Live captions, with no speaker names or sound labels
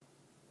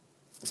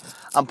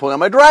I'm pulling on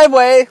my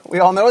driveway. We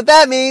all know what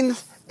that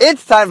means.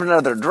 It's time for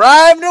another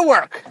drive to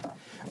work.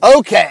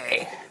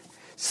 Okay,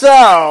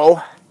 so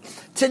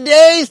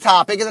today's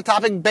topic is a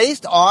topic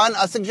based on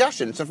a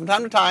suggestion. So from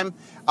time to time,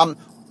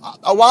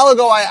 a while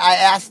ago I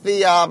asked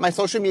my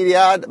social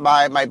media,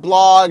 my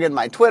blog and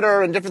my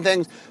Twitter and different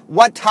things,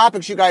 what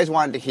topics you guys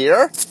wanted to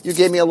hear. You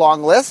gave me a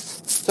long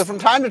list. So from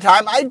time to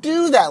time, I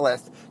do that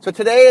list. So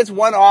today is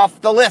one off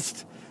the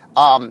list.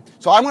 So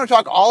I'm going to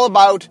talk all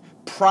about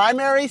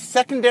primary,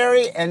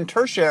 secondary, and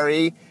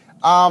tertiary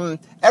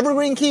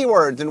evergreen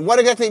keywords and what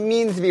exactly it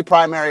means to be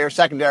primary or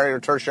secondary or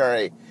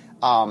tertiary.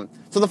 So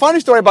the funny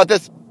story about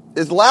this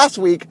is last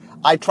week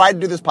I tried to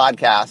do this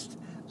podcast.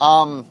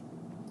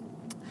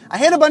 I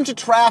hit a bunch of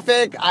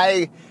traffic.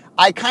 I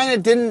kind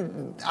of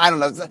didn't, I don't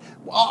know.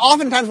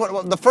 Oftentimes,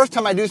 the first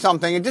time I do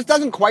something, it just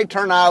doesn't quite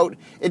turn out.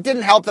 It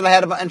didn't help that I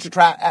had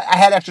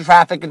extra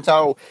traffic, and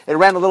so it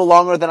ran a little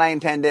longer than I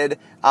intended.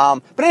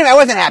 But anyway, I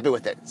wasn't happy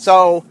with it.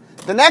 So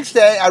the next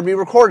day, I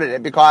re-recorded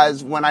it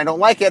because when I don't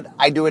like it,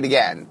 I do it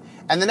again.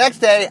 And the next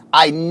day,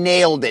 I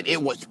nailed it.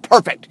 It was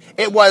perfect.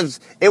 It was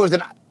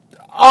an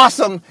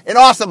awesome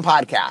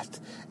podcast.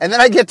 And then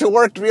I get to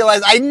work to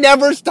realize I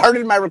never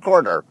started my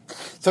recorder.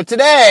 So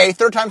today,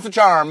 third time's the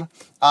charm.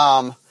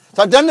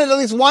 So I've done it at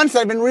least once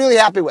I've been really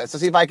happy with. So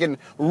see if I can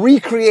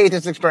recreate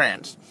this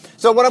experience.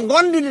 So what I'm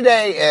going to do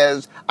today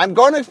is I'm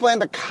going to explain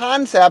the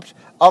concept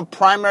of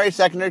primary,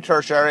 secondary,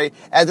 tertiary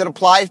as it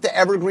applies to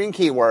evergreen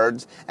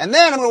keywords. And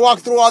then I'm going to walk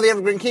through all the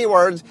evergreen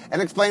keywords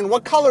and explain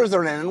what colors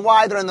they're in and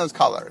why they're in those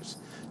colors.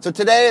 So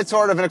today it's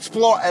sort of an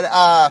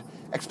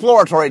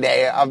exploratory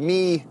day of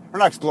me, or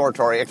not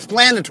exploratory,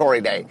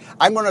 explanatory day.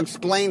 I'm going to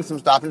explain some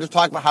stuff and just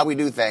talk about how we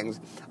do things.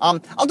 I'll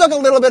talk a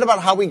little bit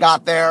about how we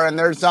got there, and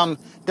there's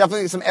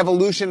definitely some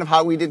evolution of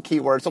how we did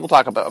keywords, so we'll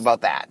talk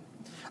about that.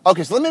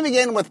 Okay, so let me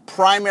begin with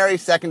primary,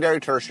 secondary,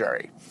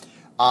 tertiary.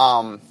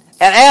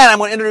 And I'm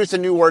going to introduce a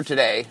new word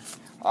today,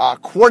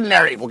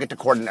 quaternary. We'll get to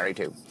quaternary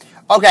too.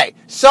 Okay,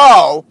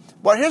 so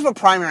here's what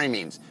primary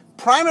means.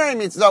 Primary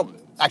means,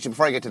 actually,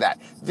 before I get to that,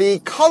 the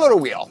color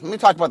wheel. Let me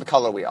talk about the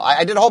color wheel.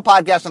 I did a whole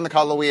podcast on the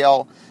color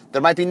wheel.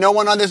 There might be no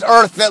one on this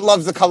earth that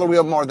loves the color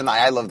wheel more than I.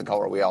 I love the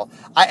color wheel.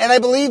 And I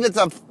believe it's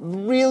a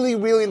really,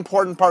 really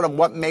important part of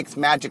what makes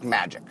magic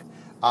magic.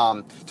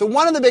 So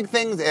one of the big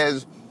things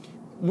is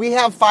we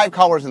have 5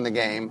 colors in the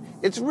game.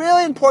 It's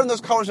really important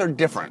those colors are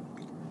different.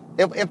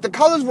 If the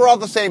colors were all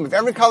the same, if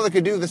every color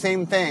could do the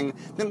same thing,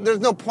 then there's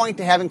no point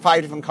to having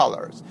 5 different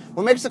colors.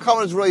 What makes the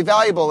colors really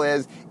valuable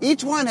is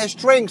each one has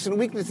strengths and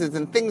weaknesses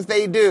and things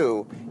they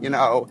do,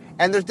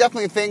 and there's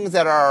definitely things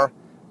that are,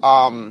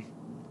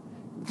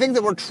 things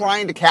that we're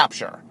trying to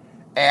capture.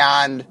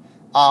 And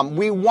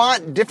we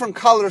want different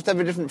colors to have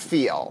a different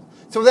feel.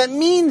 So what that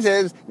means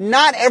is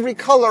not every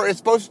color is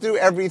supposed to do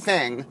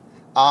everything.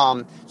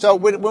 So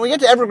when we get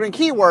to evergreen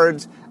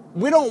keywords,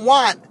 we don't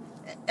want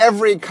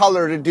every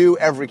color to do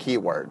every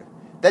keyword.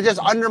 That just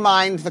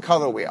undermines the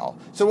color wheel.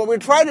 So what we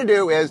try to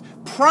do is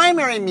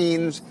primary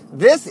means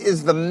this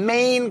is the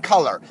main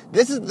color.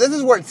 This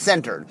is where it's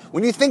centered.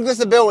 When you think this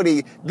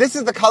ability, this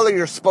is the color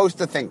you're supposed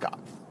to think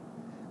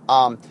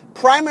of.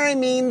 Primary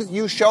means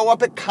you show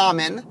up at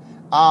common.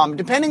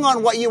 Depending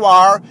on what you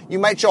are, you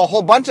might show a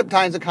whole bunch of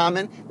times at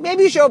common.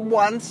 Maybe you show up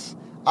once.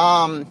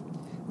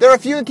 There are a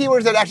few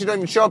keywords that actually don't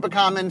even show up at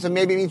common, so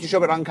maybe it means you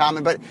show up at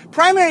uncommon. But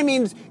primary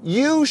means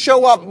you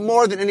show up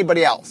more than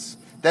anybody else.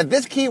 That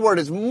this keyword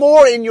is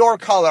more in your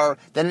color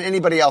than in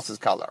anybody else's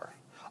color.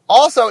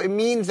 Also, it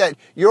means that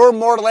you're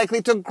more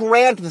likely to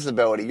grant this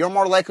ability. You're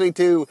more likely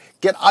to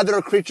get other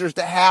creatures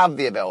to have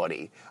the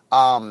ability.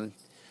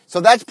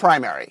 So that's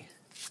primary.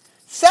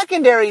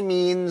 Secondary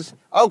means,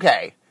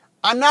 okay,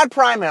 I'm not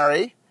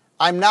primary.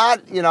 I'm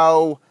not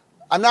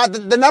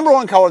the number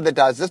one color that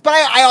does this, but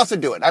I also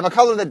do it. I'm a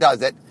color that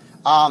does it.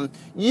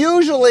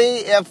 Usually,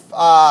 if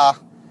a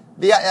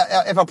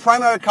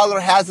primary color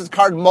has this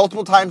card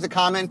multiple times at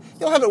common,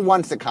 you'll have it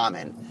once at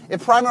common.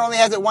 If primary only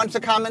has it once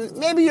at common,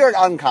 maybe you're at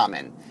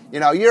uncommon.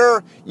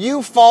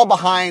 You fall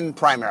behind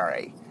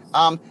primary.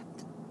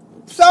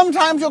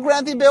 Sometimes you'll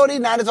grant the ability,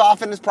 not as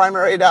often as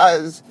primary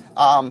does.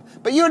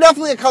 But you're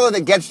definitely a color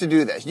that gets to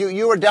do this.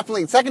 You are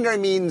definitely, secondary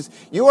means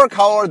you are a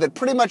color that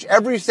pretty much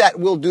every set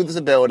will do this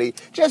ability,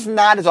 just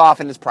not as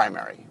often as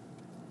primary.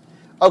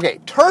 Okay,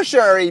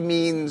 tertiary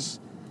means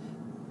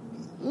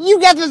you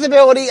get this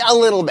ability a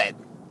little bit.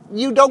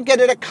 You don't get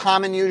it at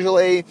common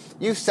usually.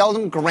 You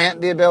seldom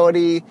grant the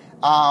ability,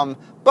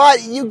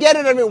 but you get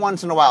it every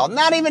once in a while.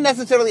 Not even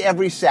necessarily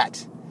every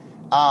set.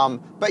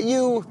 But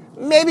you,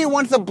 maybe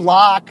once a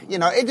block,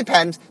 it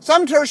depends.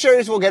 Some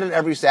tertiaries will get it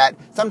every set.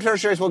 Some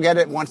tertiaries will get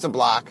it once a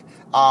block.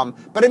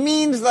 But it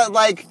means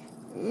that,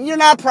 you're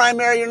not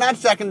primary, you're not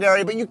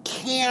secondary, but you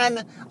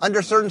can,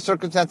 under certain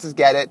circumstances,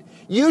 get it.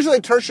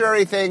 Usually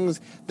tertiary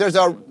things, there's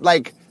a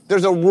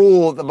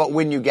rule about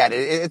when you get it.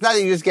 It's not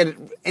that you just get it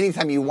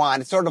anytime you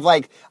want. It's sort of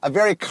like a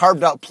very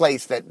carved out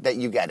place that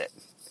you get it.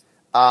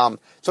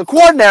 So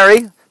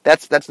quaternary,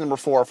 that's number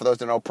 4 for those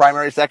who know.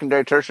 Primary,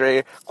 secondary,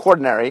 tertiary,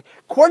 quaternary.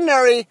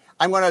 Quaternary,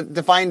 I'm going to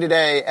define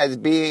today as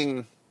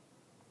being,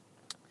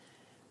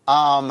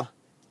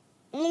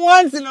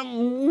 once in a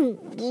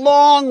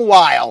long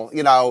while,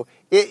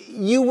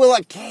 you will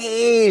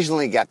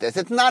occasionally get this.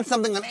 It's not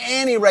something on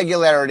any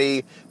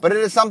regularity, but it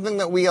is something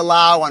that we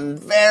allow on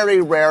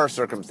very rare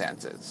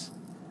circumstances.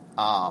 Today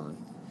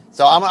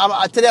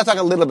I'll talk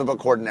a little bit about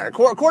coordinary.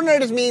 Coordinary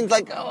just means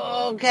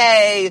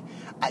okay,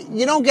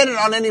 you don't get it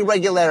on any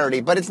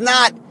regularity, but it's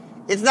not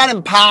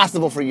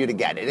impossible for you to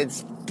get it.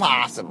 It's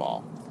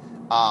possible.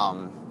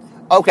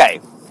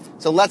 Okay.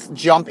 So let's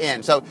jump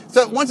in. So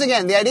once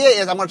again, the idea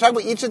is I'm going to talk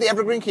about each of the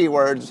evergreen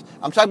keywords.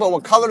 I'm talking about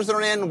what colors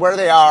they're in, where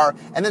they are,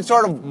 and then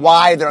sort of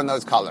why they're in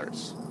those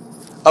colors.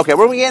 Okay,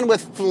 we're begin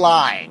with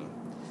flying.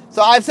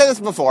 So I've said this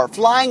before.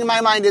 Flying, in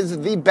my mind, is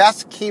the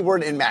best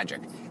keyword in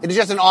Magic. It is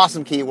just an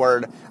awesome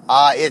keyword.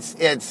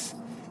 It's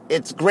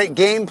great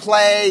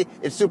gameplay.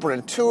 It's super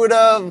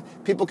intuitive.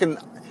 People can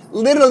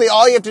literally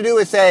all you have to do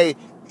is say,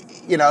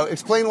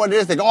 explain what it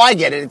is. They go, oh, I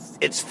get it.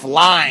 It's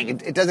flying.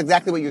 It does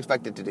exactly what you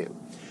expect it to do.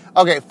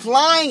 Okay,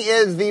 flying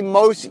is the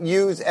most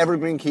used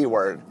evergreen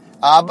keyword,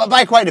 but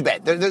by quite a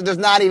bit. There's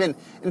not even...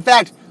 In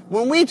fact,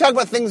 when we talk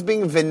about things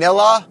being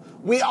vanilla,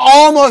 we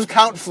almost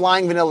count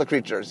flying vanilla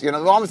creatures. We're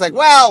almost like,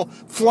 well,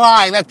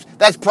 flying,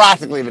 that's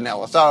practically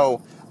vanilla.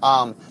 So,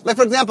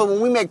 for example, when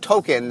we make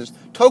tokens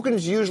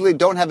usually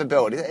don't have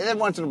abilities. Every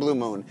once in a blue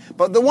moon.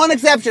 But the one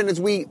exception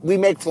is we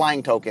make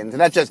flying tokens, and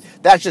that's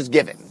just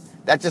given.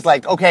 That's just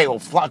like, okay,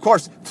 well, of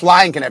course,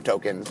 flying can have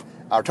tokens,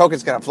 or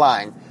tokens can have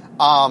flying.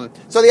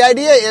 So the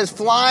idea is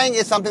flying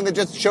is something that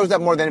just shows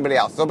up more than anybody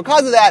else. So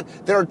because of that,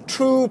 there are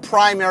two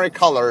primary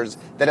colors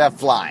that have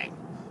flying.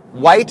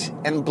 White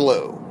and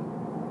blue.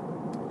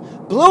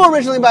 Blue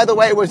originally, by the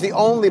way, was the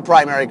only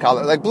primary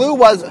color. Like blue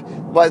was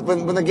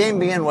when the game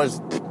began,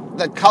 was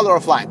the color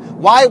of flying.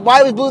 Why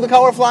was blue the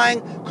color of flying?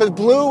 Because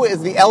blue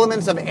is the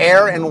elements of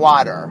air and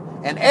water.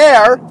 And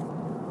air,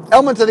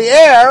 elements of the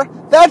air,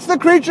 that's the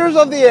creatures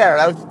of the air.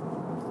 That was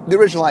the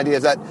original idea,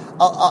 is that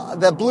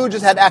blue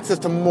just had access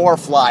to more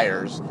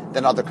flyers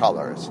than other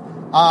colors.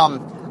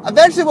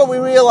 Eventually what we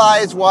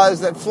realized was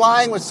that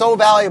flying was so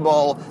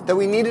valuable that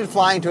we needed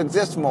flying to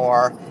exist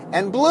more.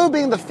 And blue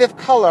being the fifth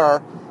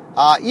color,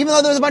 even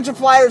though there was a bunch of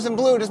flyers in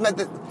blue, just meant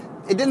that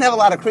it didn't have a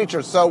lot of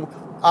creatures. So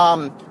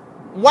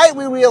white,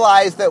 we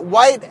realized that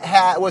white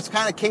was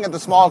kind of king of the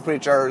small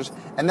creatures,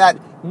 and that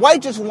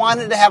white just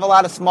wanted to have a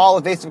lot of small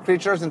evasive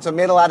creatures, and so it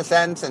made a lot of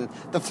sense, and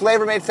the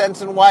flavor made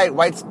sense in white.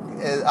 White's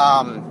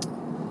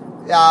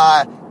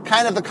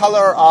kind of the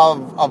color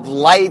of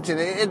light, and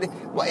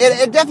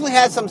it definitely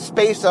has some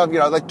space of,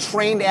 like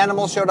trained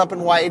animals showed up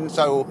in white, and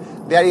so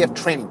the idea of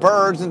trained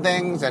birds and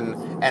things,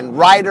 and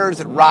riders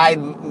that ride,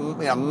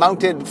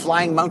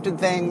 flying mounted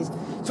things.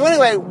 So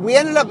anyway, we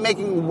ended up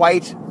making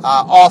white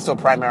also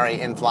primary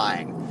in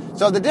flying.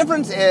 So the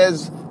difference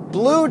is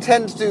blue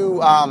tends to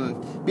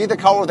be the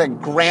color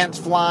that grants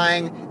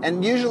flying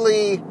and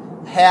usually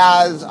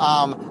has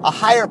a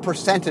higher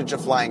percentage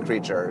of flying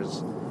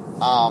creatures.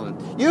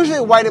 Usually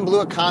white and blue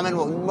are common.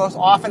 We'll most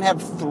often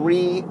have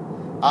 3.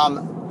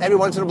 Every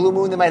once in a blue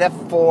moon they might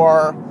have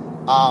 4.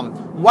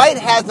 White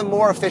has the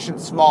more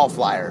efficient small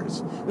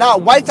flyers. Now,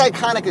 white's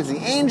iconic is the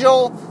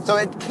angel, so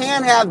it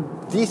can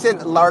have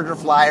decent larger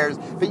flyers,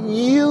 but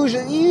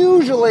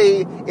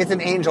usually it's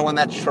an angel, and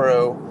that's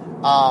true.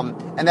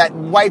 And that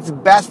white's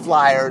best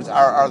flyers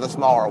are the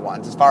smaller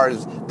ones as far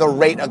as the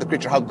rate of the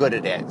creature, how good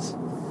it is.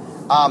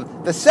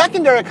 The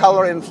secondary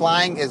color in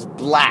flying is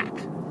black.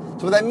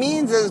 So what that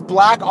means is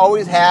black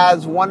always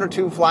has 1 or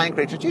 2 flying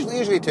creatures,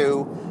 usually 2.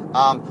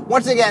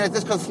 Once again, it's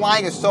just because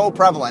flying is so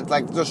prevalent.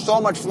 Like, there's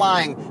so much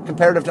flying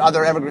comparative to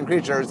other evergreen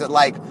creatures that,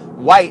 like,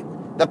 white,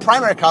 the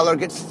primary color,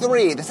 gets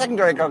 3. The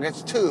secondary color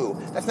gets 2.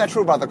 That's not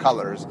true of other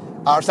colors.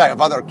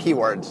 Of other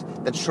keywords.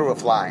 That's true of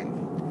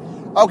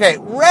flying. Okay,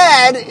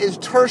 red is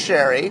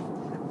tertiary,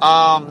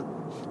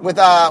 with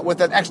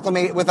an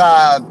exclamation,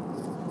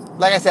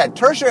 like I said,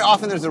 tertiary,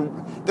 often there's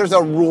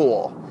a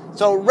rule.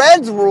 So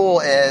red's rule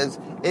is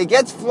it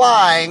gets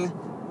flying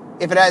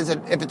if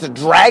it's a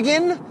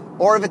dragon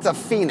or if it's a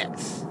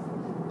phoenix.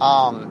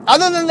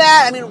 Other than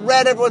that,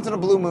 red every once in a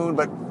blue moon,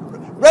 but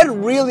red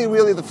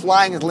really the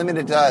flying is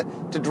limited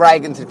to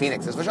dragons and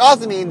phoenixes, which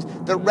also means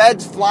that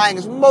red's flying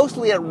is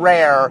mostly at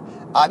rare.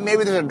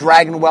 Maybe there's a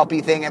dragon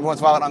whelpy thing every once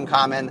in a while, an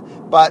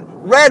uncommon, but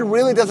red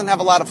really doesn't have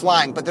a lot of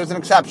flying, but there's an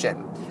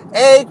exception.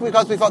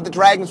 Because we felt the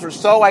dragons were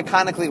so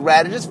iconically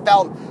red, it just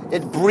felt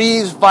it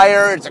breathes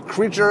fire. It's a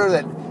creature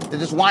that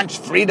just wants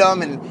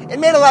freedom, and it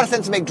made a lot of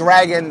sense to make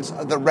dragons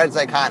the red's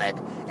iconic.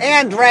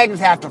 And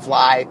dragons have to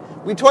fly.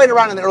 We toyed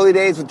around in the early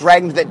days with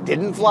dragons that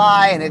didn't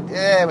fly, and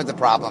it was a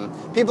problem.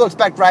 People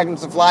expect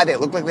dragons to fly. They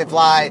look like they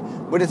fly.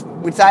 We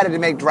decided to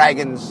make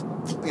dragons,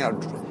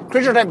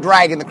 creature type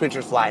dragon, the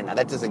creatures fly now.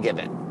 That's just a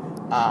given.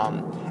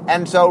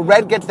 And so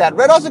red gets that.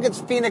 Red also gets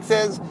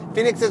phoenixes.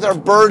 Phoenixes are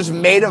birds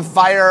made of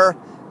fire.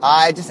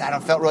 I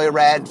don't felt really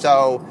red,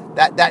 so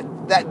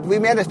that we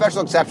made a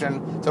special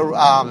exception. So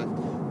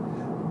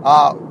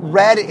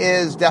red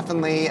is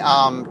definitely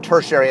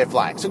tertiary at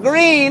flying. So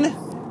green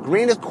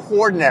is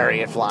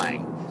coordinary at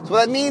flying. So So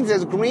what that means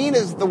is green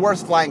is the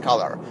worst flying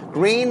color.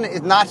 Green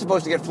is not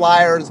supposed to get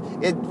flyers.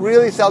 It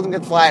really seldom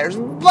gets flyers.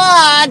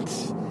 But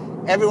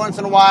every once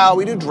in a while,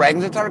 we do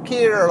dragons at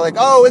Tarkir, like,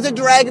 oh, it's a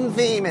dragon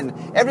theme, and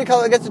every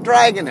color gets a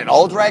dragon, and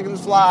all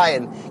dragons fly,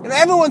 and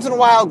every once in a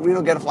while, green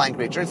will get a flying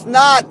creature. It's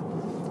not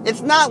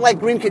like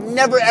green could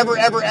never, ever,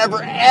 ever,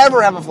 ever,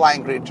 ever have a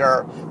flying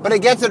creature, but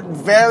it gets it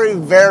very,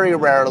 very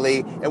rarely,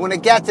 and when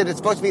it gets it, it's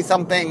supposed to be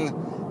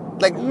something,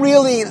 like,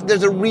 really,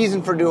 there's a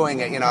reason for doing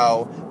it,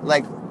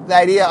 like, the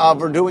idea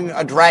of we're doing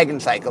a dragon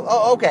cycle.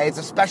 Oh, okay, it's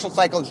a special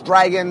cycle, it's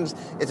dragons,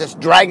 it's a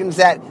dragon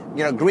set,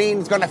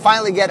 green's going to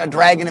finally get a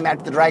dragon and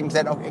match the dragon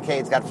set. Okay,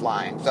 it's got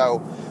flying. So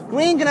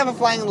green can have a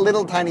flying in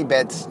little tiny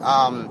bits.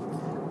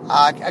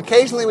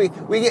 Occasionally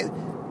we get,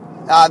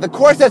 the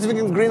core sets have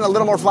been green a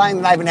little more flying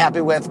than I've been happy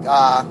with,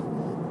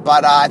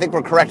 but I think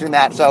we're correcting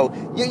that. So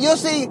you'll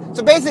see,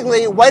 so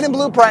basically white and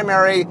blue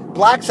primary,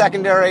 black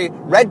secondary,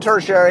 red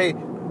tertiary,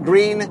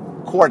 green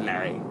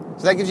quaternary.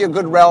 So that gives you a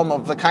good realm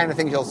of the kind of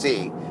things you'll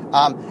see.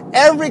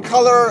 Every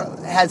color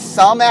has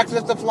some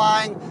access to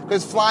flying,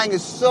 because flying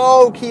is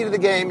so key to the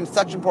game and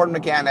such an important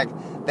mechanic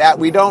that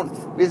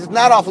it's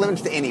not off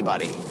limits to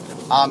anybody.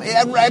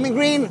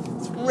 Green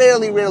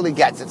rarely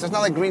gets it, so it's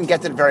not like green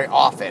gets it very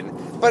often.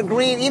 But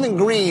green, even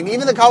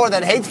the color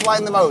that hates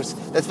flying the most,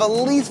 that's the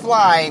least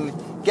flying,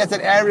 gets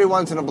it every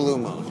once in a blue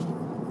moon.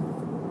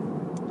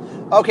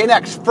 Okay,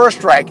 next, first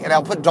strike, and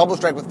I'll put double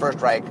strike with first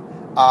strike.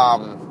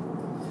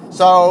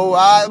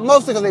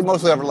 Mostly because they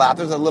mostly overlap.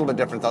 There's a little bit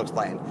difference, I'll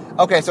explain.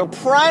 Okay, so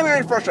primary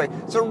and first strike.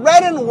 So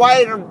red and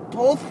white are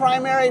both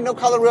primary. No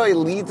color really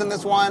leads in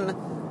this one.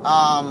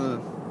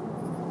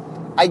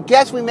 I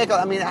guess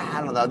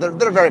I don't know.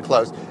 They're very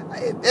close.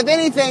 If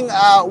anything,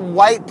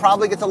 white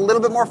probably gets a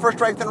little bit more first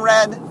strike than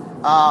red.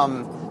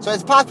 So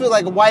it's possibly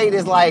like white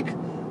is like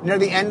near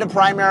the end of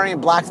primary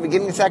and black's the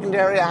beginning of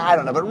secondary. I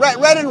don't know. But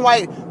red and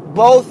white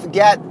both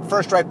get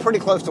first strike pretty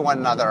close to one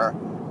another.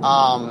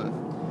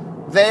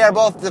 They are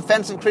both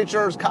defensive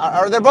creatures,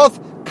 or they're both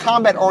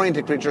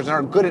combat-oriented creatures and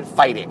are good at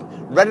fighting.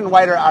 Red and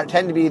white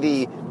tend to be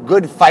the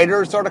good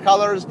fighter sort of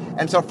colors,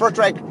 and so first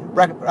strike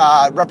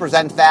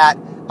represents that.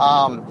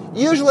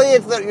 Usually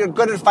it's that you're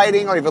good at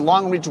fighting or you have a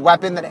long-reach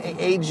weapon that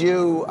aids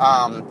you.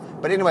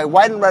 But anyway,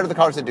 white and red are the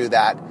colors that do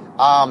that.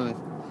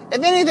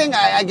 If anything,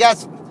 I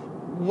guess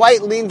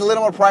white leans a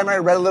little more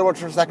primary, red a little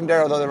more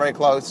secondary, although they're very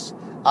close.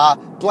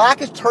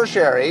 Black is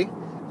tertiary.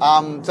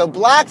 So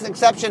black's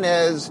exception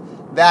is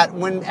that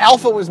when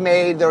Alpha was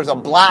made, there was a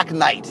black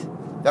knight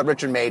that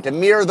Richard made to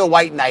mirror the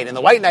white knight, and the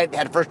white knight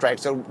had first strike,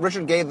 so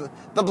Richard gave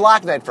the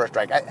black knight first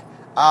strike.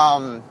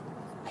 I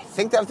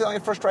think that was the only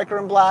first striker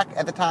in black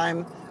at the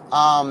time.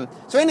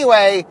 So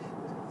anyway,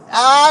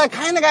 I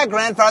kind of got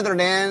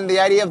grandfathered in. The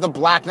idea of the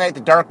black knight, the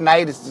dark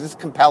knight, is just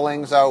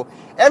compelling, so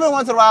every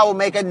once in a while we'll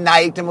make a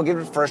knight and we'll give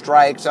it first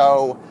strike,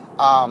 so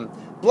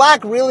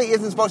black really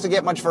isn't supposed to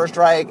get much first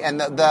strike,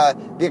 and the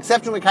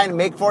exception we kind of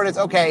make for it is,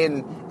 okay,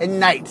 in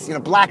knights,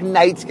 black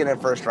knights get a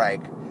first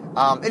strike.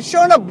 It's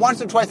shown up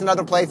once or twice in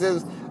other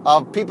places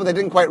of people that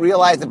didn't quite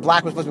realize that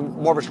black was supposed to be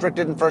more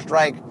restricted in first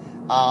strike.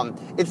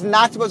 It's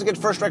not supposed to get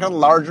first strike on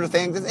larger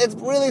things. It's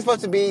really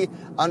supposed to be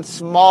on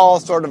small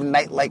sort of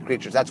knight-like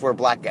creatures. That's where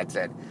black gets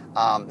it.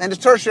 And it's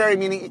tertiary,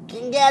 meaning it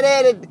can get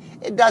it.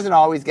 It doesn't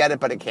always get it,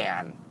 but it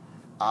can.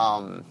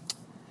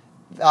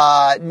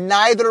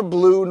 Neither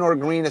blue nor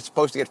green is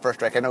supposed to get first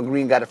strike. I know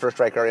green got a first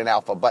strike already in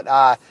Alpha, but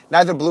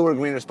neither blue or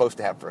green are supposed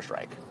to have first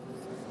strike.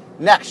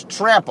 Next,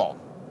 trample.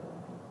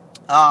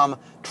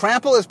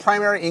 Trample is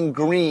primary in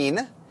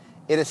green.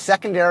 It is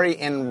secondary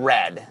in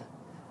red.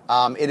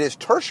 It is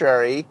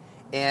tertiary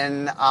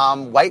in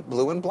white,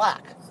 blue, and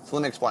black. So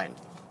let me explain.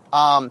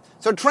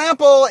 So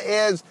trample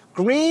is,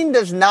 green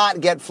does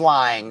not get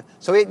flying,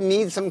 so it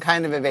needs some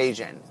kind of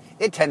evasion.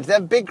 It tends to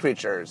have big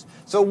creatures.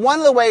 So one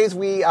of the ways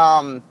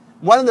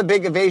one of the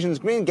big evasions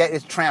green get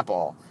is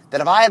trample. That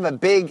if I have a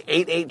big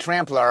 8/8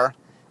 trampler,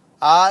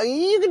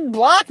 you can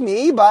block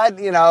me, but,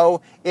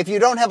 if you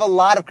don't have a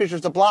lot of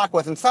creatures to block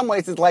with, in some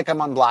ways it's like I'm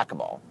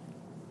unblockable.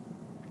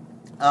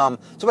 So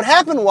what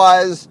happened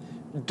was,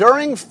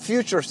 during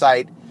Future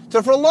Sight,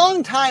 so for a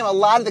long time, a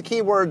lot of the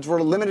keywords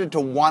were limited to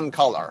one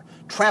color.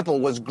 Trample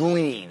was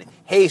green,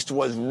 haste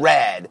was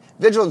red,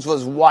 vigilance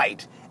was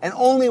white, and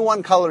only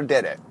one color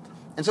did it.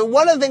 And so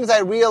one of the things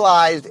I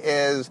realized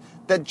is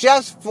that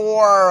just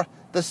for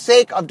the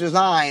sake of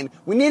design,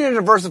 we needed to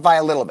diversify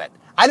a little bit.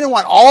 I didn't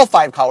want all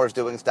 5 colors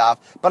doing stuff,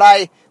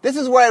 but this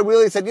is where I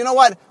really said, you know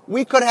what,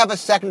 we could have a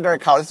secondary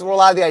color. This is where a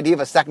lot of the idea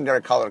of a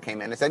secondary color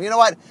came in. I said, you know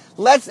what,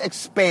 let's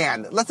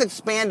expand it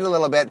a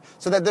little bit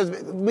so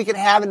that we can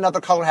have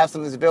another color have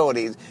some of these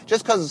abilities,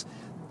 just because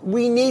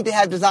we need to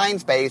have design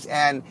space,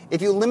 and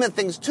if you limit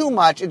things too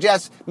much, it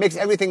just makes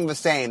everything the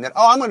same. That,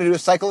 I'm going to do a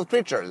cycle of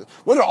creatures.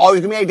 Well, they're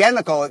always going to be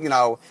identical,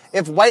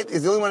 If white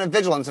is the only one of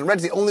vigilance, and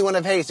red's the only one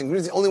of haste, and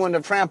green's the only one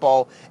of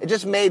trample, it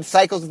just made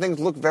cycles of things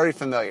look very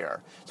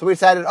familiar. So we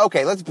decided,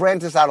 okay, let's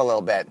branch this out a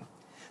little bit.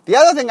 The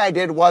other thing I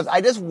did was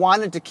I just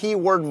wanted to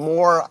keyword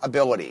more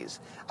abilities.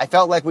 I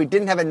felt like we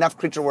didn't have enough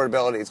creature word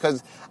abilities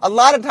because a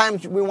lot of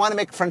times we want to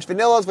make French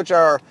vanillas, which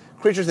are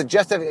creatures that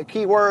just have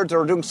keywords,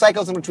 or doing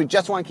cycles in which we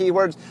just want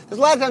keywords. There's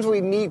a lot of times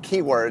we need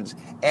keywords,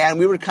 and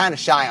we were kind of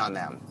shy on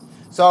them.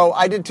 So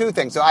I did two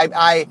things. So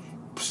I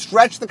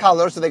stretched the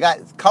colors, so they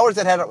got colors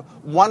that had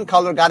one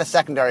color got a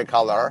secondary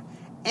color.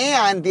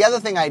 And the other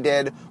thing I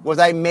did was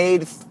I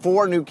made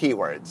 4 new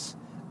keywords,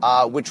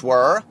 which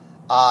were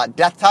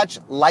Death Touch,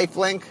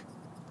 Lifelink,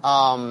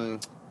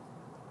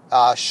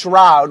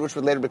 Shroud, which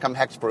would later become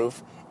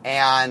Hexproof,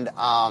 and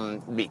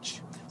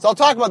Reach. So I'll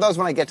talk about those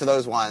when I get to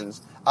those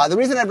ones. The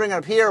reason I bring it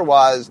up here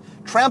was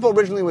Trample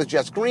originally was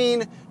just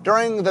green.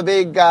 During the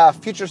big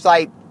Future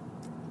Sight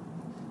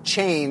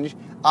change,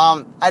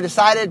 I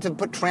decided to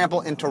put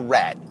Trample into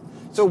red.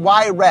 So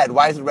why red?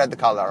 Why is red the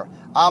color?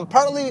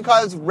 Partly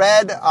because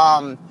red,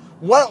 one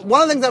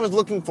of the things I was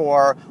looking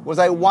for was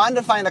I wanted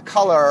to find a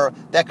color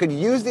that could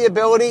use the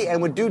ability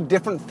and would do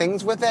different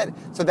things with it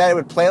so that it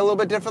would play a little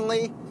bit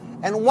differently.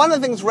 And one of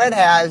the things red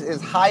has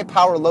is high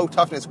power, low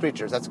toughness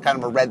creatures. That's kind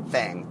of a red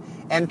thing.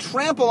 And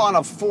Trample on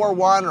a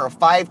 4-1 or a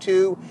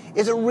 5-2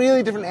 is a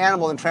really different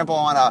animal than Trample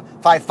on a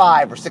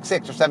 5-5 or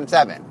 6-6 or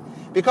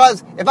 7-7.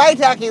 Because if I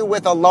attack you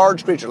with a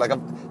large creature, like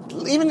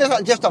even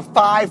just a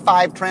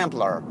 5-5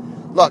 Trampler,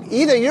 look,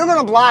 either you're going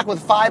to block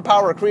with 5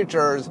 power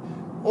creatures,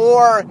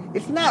 or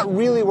it's not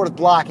really worth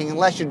blocking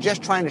unless you're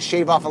just trying to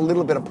shave off a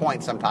little bit of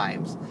points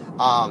sometimes.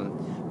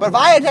 But if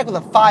I attack with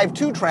a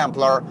 5-2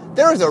 Trampler,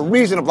 there is a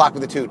reason to block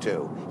with a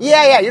 2-2.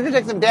 Yeah, you're going to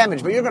take some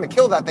damage, but you're going to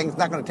kill that thing. It's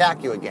not going to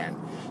attack you again.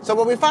 So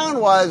what we found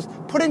was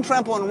putting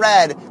Trample in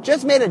red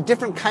just made a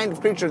different kind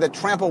of creature that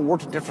Trample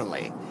worked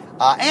differently.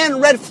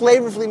 And red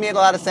flavorfully made a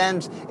lot of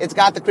sense. It's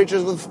got the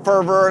creatures with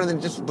fervor and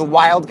then just the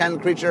wild kind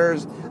of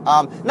creatures.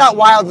 Not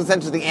wild in the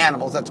sense of the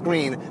animals, that's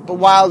green, but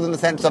wild in the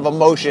sense of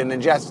emotion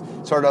and just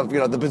sort of,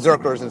 the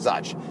berserkers and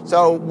such.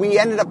 So we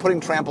ended up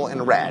putting Trample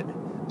in red.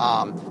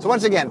 So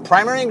once again,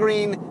 primary in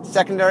green,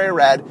 secondary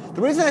red.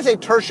 The reason I say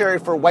tertiary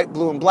for white,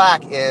 blue, and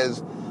black is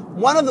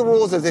one of the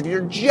rules is if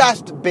you're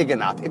just big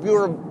enough, if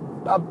you're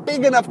a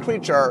big enough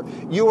creature,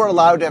 you are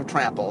allowed to have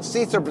Trample.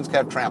 Sea serpents can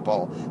have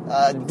Trample.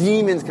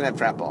 Demons can have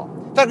Trample.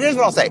 In fact, here's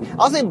what I'll say.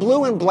 I'll say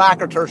blue and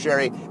black are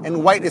tertiary,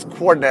 and white is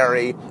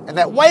quaternary, and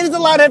that white is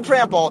allowed to have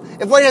Trample.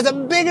 If white has a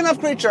big enough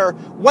creature,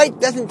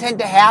 white doesn't tend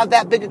to have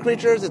that big of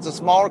creatures. It's a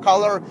smaller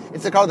color.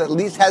 It's the color that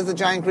least has the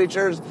giant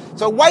creatures.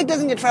 So white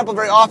doesn't get Trampled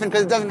very often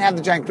because it doesn't have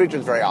the giant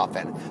creatures very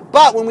often.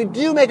 But when we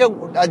do make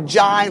a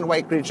giant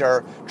white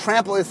creature,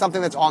 Trample is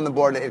something that's on the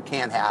board that it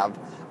can have.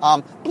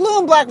 Blue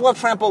and black will have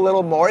Trample a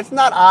little more. It's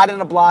not odd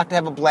in a block to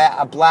have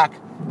a black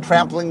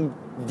trampling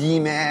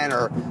demon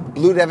or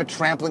blue to have a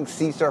trampling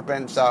sea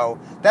serpent. So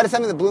that is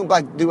something that blue and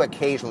black do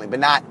occasionally, but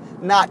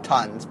not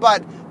tons.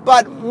 But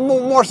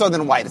more so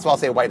than white. That's why I'll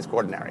say white is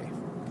quaternary.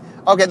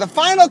 Okay, the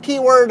final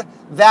keyword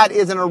that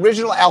is an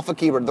original alpha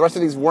keyword, the rest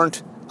of these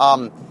weren't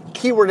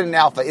keyworded in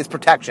alpha, is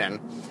protection.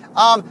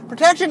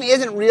 Protection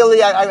isn't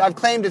really, I've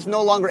claimed it's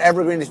no longer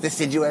evergreen, it's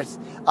deciduous.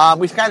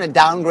 We've kind of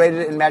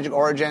downgraded it in Magic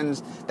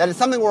Origins. That is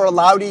something we're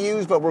allowed to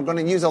use, but we're going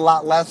to use a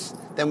lot less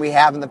than we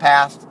have in the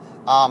past.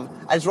 I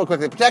just real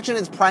quickly, protection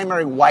is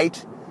primary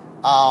white,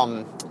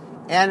 and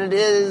it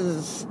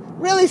is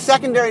really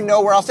secondary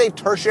nowhere. I'll say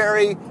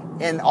tertiary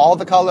in all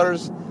the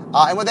colors.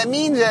 And what that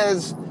means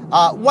is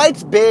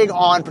white's big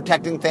on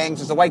protecting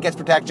things. So white gets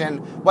protection.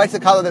 White's the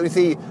color that we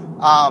see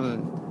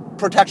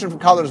protection from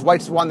colors.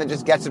 White's the one that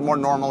just gets it more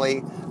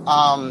normally.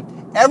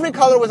 Every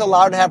color was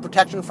allowed to have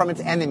protection from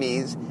its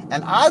enemies,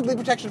 and oddly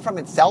protection from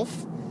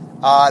itself.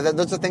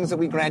 Those are things that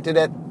we granted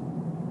it.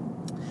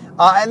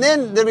 And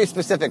then there'd be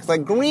specifics.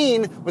 Like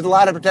green was a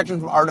lot of protection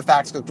from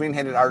artifacts because green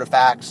hated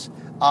artifacts.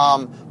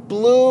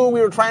 Blue, we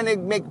were trying to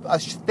make a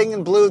thing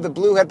in blue. The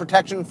blue had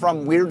protection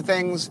from weird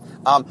things.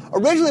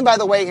 Originally, by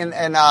the way, in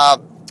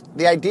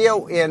the idea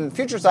in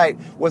Future Sight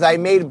was I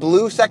made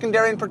blue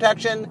secondary in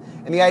protection.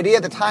 And the idea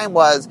at the time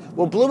was,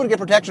 well, blue would get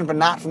protection, but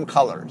not from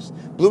colors.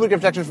 Blue would get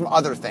protection from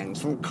other things,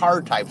 from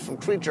card types, from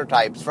creature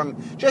types, from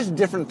just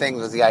different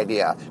things was the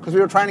idea. Because we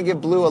were trying to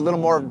give blue a little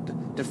more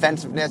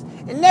defensiveness.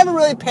 It never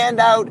really panned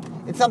out.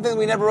 It's something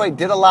we never really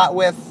did a lot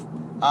with.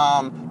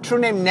 True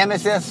Name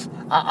Nemesis,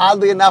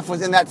 oddly enough,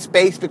 was in that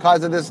space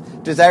because of this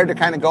desire to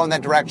kind of go in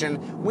that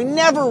direction. We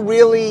never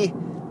really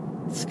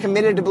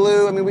committed to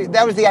blue. I mean,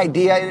 that was the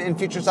idea in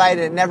Future Sight,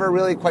 and it never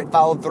really quite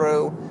followed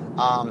through.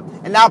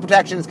 And now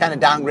protection is kind of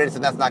downgraded, so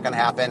that's not going to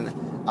happen.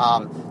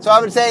 So I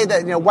would say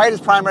that white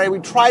is primary. We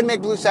tried to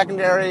make blue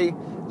secondary.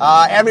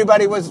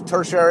 Everybody was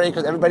tertiary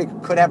because everybody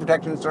could have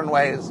protection in certain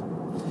ways.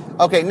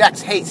 Okay,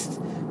 next, haste.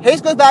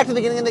 Haste goes back to the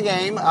beginning of the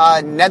game.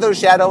 Nether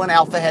Shadow and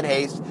Alpha had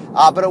haste,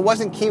 but it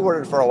wasn't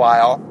keyworded for a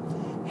while.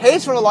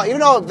 Haste for a long, even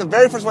though the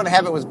very first one to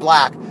have it was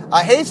black,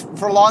 haste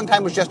for a long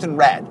time was just in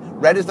red.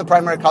 Red is the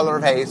primary color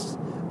of haste.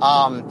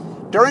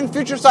 During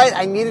Future Sight,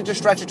 I needed to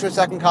stretch it to a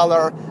second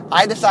color.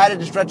 I decided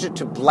to stretch it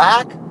to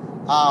black.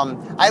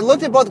 I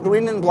looked at both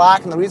green and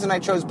black, and the reason I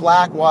chose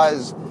black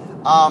was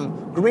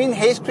green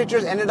haste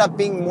creatures ended up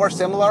being more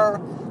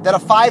similar. that a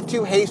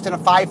 5-2 haste and a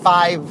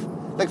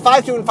 5-5, like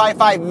 5-2 and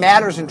 5-5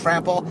 matters in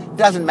trample,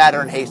 doesn't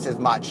matter in haste as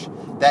much.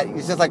 That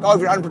it's just like, oh,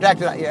 if you're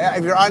unprotected,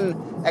 if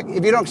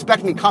you don't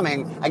expect me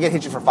coming, I get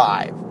hit you for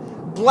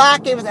 5.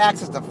 Black gave us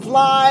access to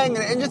flying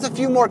and just a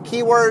few more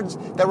keywords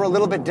that were a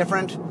little bit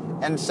different.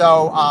 And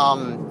so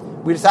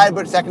we decided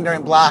to put secondary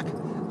in black.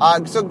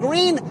 So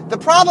green, the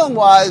problem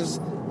was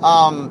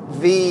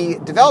the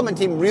development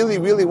team really,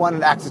 really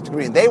wanted access to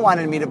green. They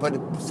wanted me to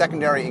put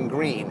secondary in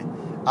green.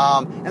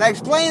 And I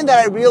explained that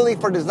I really,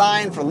 for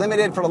design, for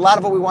limited, for a lot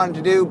of what we wanted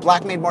to do,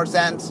 black made more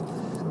sense.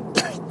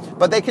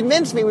 But they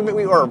convinced me,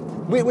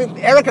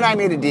 Eric and I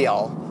made a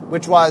deal,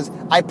 which was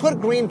I put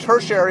green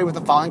tertiary with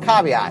the following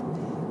caveat.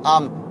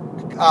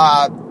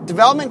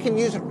 Development can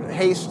use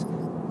haste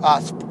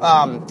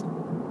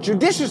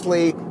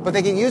judiciously, but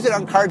they can use it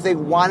on cards they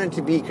wanted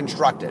to be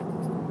constructed.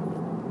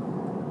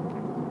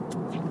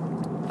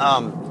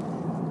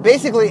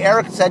 Basically,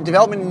 Eric said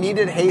development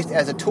needed haste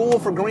as a tool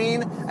for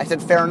green. I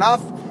said, fair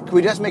enough. Can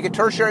we just make it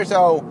tertiary?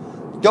 So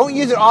don't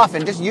use it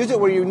often. Just use it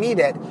where you need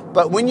it.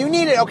 But when you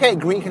need it, okay,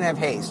 green can have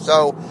haste.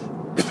 So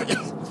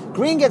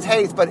green gets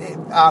haste, but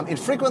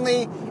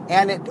infrequently,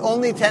 and it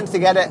only tends to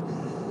get it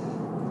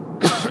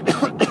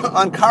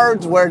on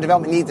cards where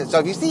development needs it. So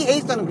if you see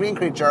haste on a green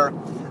creature,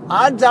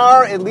 odds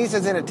are at least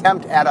it's an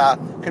attempt at a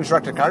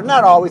constructed card.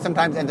 Not always.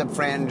 Sometimes ends up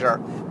fringe,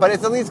 but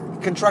it's at least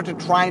constructed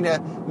trying to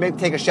maybe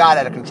take a shot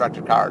at a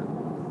constructed card.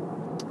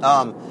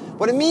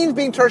 What it means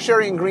being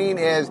tertiary in green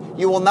is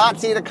you will not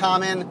see it a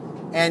common,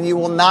 and you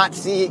will not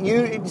see it.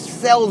 It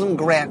seldom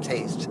grants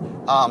haste.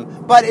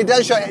 But it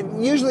does show,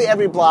 usually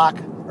every block,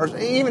 or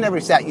even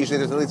every set, usually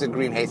there's at least a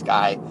green haste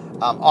guy.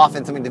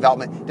 Often something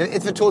development,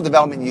 it's a tool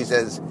development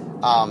uses.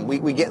 We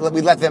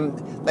let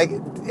them, like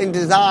in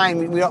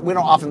design, we don't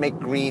often make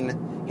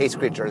green haste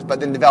creatures, but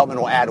then development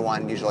will add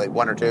one, usually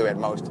one or two at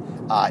most,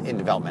 in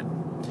development.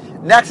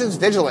 Next is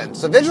Vigilance.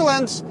 So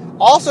Vigilance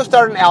also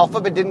started in alpha,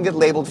 but didn't get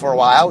labeled for a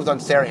while. It was on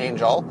Sarah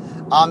Angel.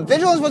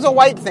 Vigilance was a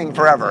white thing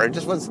forever. It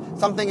just was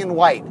something in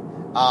white.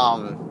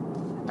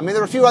 There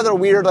were a few other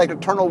weird, like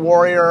Eternal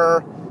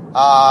Warrior,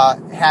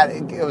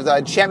 it was a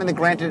enchantment that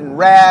granted in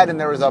red, and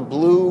there was a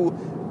blue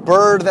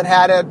bird that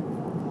had it.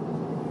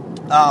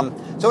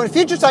 So in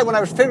Future Sight, when I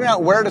was figuring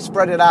out where to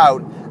spread it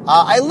out,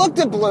 I looked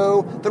at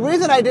blue. The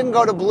reason I didn't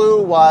go to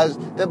blue was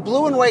that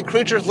blue and white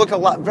creatures look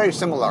very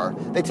similar.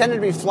 They tended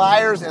to be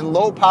flyers and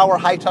low-power,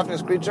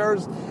 high-toughness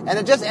creatures, and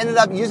it just ended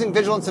up using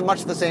Vigilance in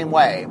much the same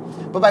way.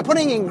 But by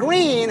putting in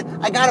green,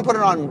 I got to put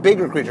it on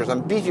bigger creatures,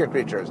 on beefier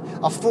creatures.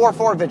 A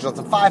 4/4 Vigilance,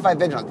 a 5/5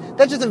 Vigilance.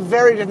 That's just a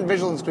very different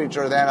Vigilance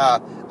creature than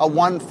a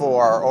 1/4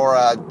 or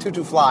a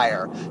 2/2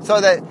 flyer.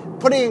 So that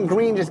putting in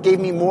green just gave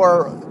me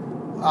more...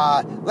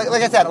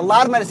 like I said, a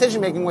lot of my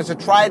decision-making was to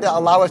try to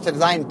allow us to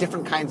design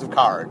different kinds of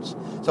cards.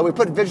 So we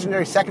put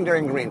Visionary secondary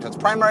in green. So it's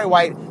primary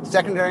white,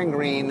 secondary in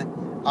green.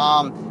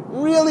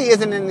 Really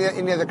isn't in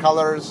any of the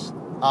colors.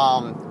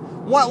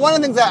 One of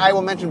the things that I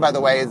will mention, by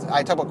the way, is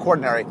I talk about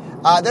Quaternary.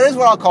 There is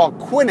what I'll call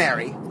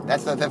Quinary.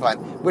 That's the fifth one,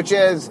 which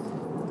is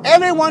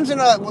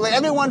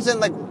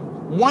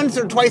once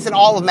or twice in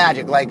all of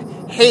Magic. Like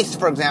Haste,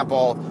 for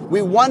example.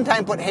 We one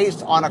time put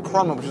Haste on a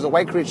Chroma, which was a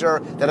white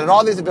creature that had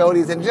all these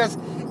abilities, and just...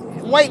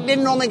 White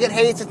didn't only get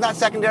haste, it's not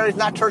secondary, it's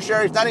not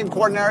tertiary, it's not even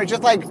quaternary, it's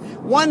just like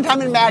one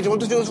time in Magic, we'll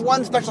just do this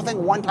one special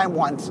thing one time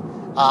once.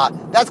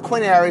 That's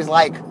Quinary's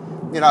like,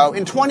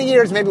 in 20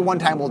 years, maybe one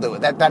time we'll do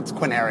it. That's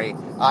Quinary.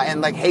 And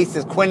like haste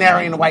is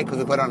Quinary in white because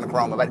we put it on the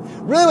Chroma. But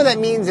really what that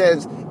means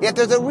is, if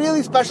there's a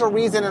really special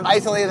reason and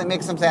isolated that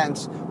makes some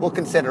sense, we'll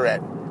consider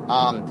it.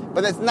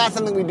 But it's not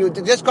something we do.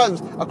 Just because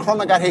a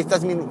Chroma got haste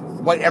doesn't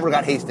mean white ever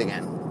got haste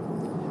again.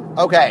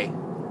 Okay.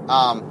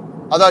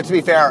 Although, to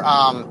be fair,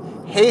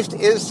 haste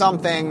is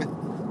something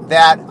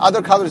that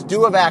other colors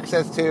do have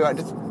access to.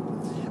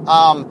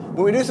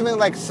 When we do something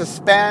like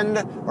Suspend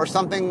or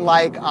something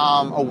like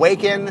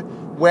Awaken,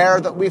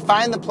 where we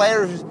find the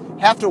players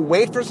have to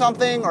wait for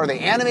something or they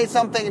animate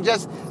something, and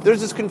just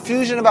there's this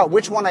confusion about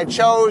which one I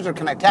chose or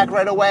can I attack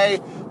right away,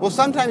 we'll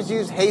sometimes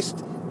use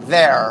haste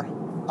there.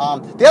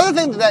 The other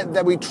thing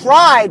that we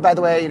tried, by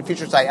the way, in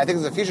Future Sight, I think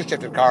it was a future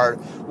shifted card,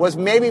 was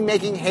maybe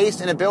making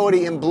haste an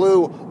ability in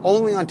blue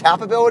only on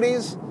tap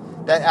abilities.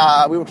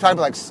 That we were talking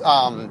about like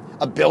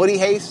ability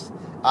haste.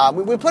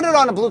 We put it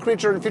on a blue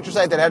creature in Future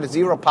Sight that had a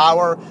 0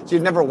 power, so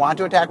you'd never want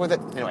to attack with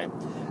it. Anyway,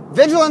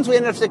 Vigilance we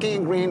ended up sticking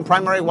in green,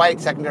 primary white,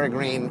 secondary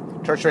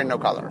green, tertiary no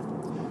color.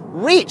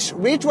 Reach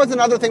was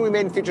another thing we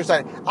made in Future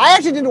Sight. I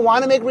actually didn't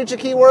want to make Reach a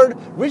keyword.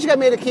 Reach got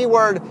made a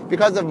keyword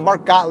because of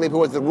Mark Gottlieb, who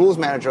was the rules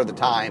manager at the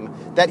time.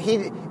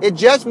 It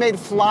just made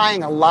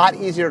flying a lot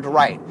easier to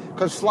write,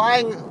 because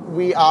flying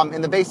we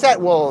in the base set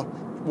will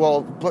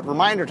put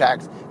reminder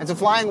text. And so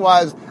flying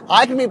was,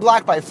 I can be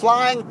blocked by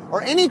flying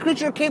or any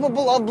creature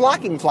capable of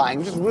blocking flying,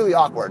 which is really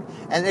awkward.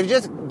 And if you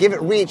just give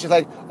it reach, it's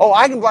like, oh,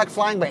 I can block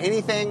flying by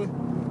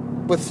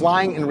anything with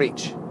flying and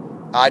reach.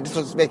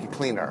 Just to make it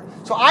cleaner.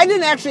 So I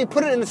didn't actually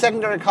put it in the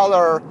secondary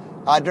color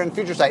during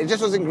Future Sight. It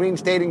just was in green,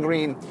 stayed in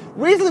green.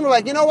 Recently we're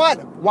like, you know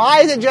what?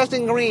 Why is it just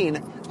in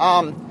green?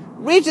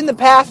 Reach in the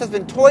past has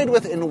been toyed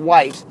with in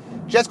white,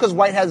 just because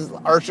white has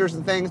archers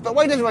and things, but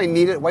white doesn't really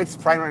need it. White's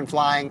primary in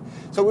flying.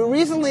 So we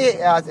recently,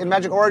 in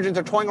Magic Origins,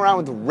 are toying around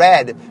with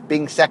red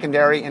being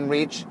secondary in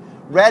reach.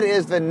 Red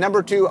is the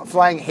number 2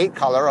 flying hate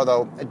color,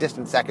 although a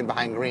distant second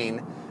behind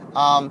green.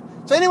 So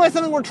anyway,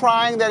 something we're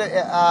trying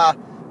that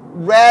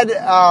red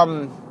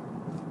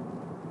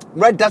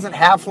doesn't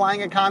have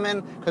flying in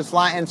common, because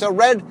flying, and so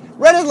red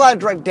has a lot of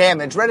direct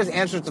damage. Red has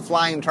answers to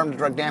flying in terms of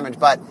direct damage,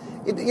 but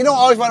you don't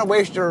always want to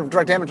waste your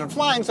direct damage on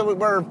flying, so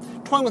we're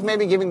toying with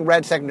maybe giving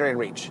red secondary in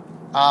reach.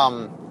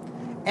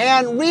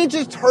 And reach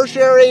is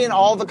tertiary in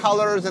all the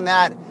colors, and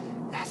that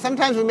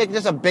sometimes we make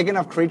just a big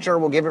enough creature,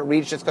 we'll give it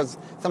reach just because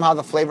somehow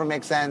the flavor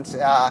makes sense.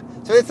 So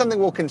it's something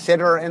we'll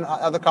consider in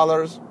other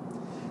colors.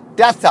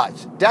 Death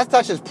Touch. Death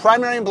Touch is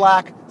primary in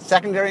black,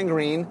 secondary in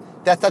green.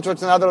 Death Touch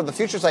was another of the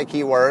Future Sight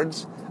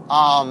keywords.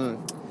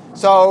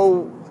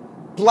 So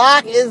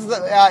black is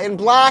in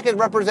black it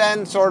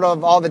represents sort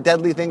of all the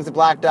deadly things that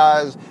black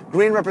does.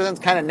 Green represents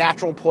kind of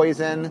natural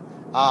poison.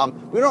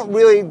 We don't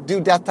really do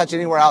Death Touch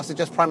anywhere else. It's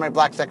just primary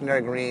black,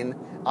 secondary green.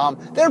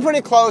 They're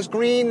pretty close.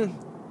 Green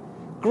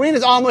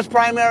is almost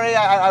primary.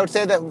 I would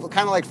say that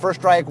kind of like First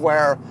Strike,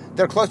 where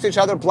they're close to each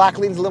other. Black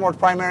leans a little more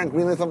primary and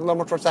green leans a little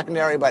more towards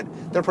secondary, but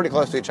they're pretty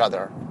close to each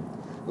other.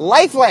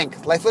 Lifelink.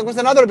 Lifelink was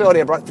another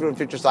ability I brought through in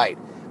Future Sight.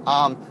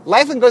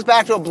 Lifelink goes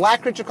back to a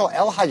black creature called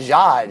El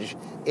Hajjaj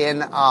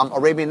in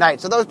Arabian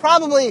Nights. So that was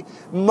probably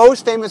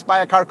most famous by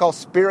a card called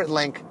Spirit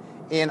Link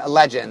in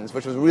Legends,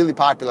 which was really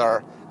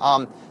popular.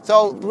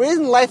 So the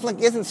reason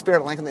Lifelink isn't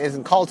Spirit Link and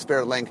isn't called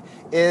Spirit Link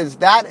is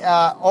that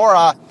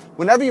aura,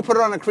 whenever you put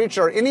it on a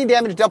creature, any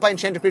damage dealt by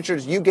enchanted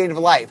creatures, you gain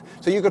for life.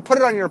 So you could put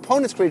it on your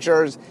opponent's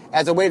creatures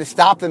as a way to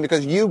stop them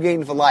because you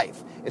gain for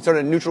life. It sort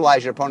of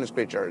neutralizes your opponent's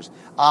creatures.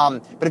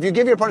 But if you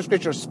give your opponent's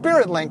creature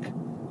Spirit Link,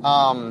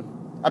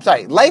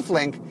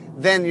 Lifelink,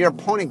 then your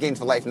opponent gains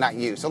for life, not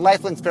you. So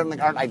Lifelink and Spirit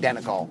Link aren't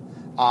identical.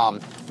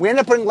 We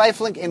ended up putting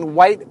Lifelink in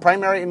white,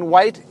 primary in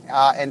white,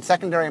 and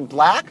secondary in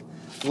black.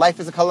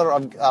 Life is the color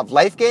of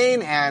life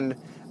gain, and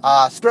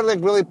Spirit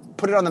Link really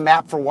put it on the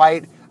map for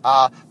white.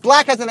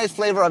 Black has a nice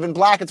flavor of, in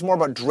black, it's more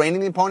about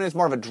draining the opponent. It's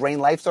more of a drain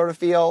life sort of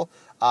feel.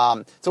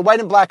 So white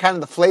and black, kind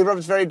of the flavor of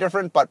it's very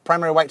different, but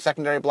primary white,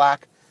 secondary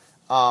black.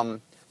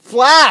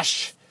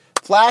 Flash!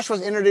 Flash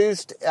was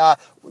introduced, I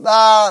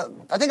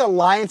think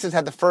Alliances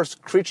had the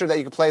first creature that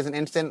you could play as an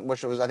instant,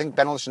 which was, I think,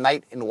 Benalish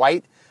Knight in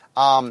white.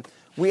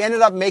 We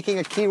ended up making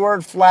a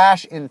keyword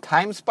Flash in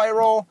Time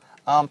Spiral.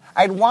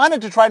 I'd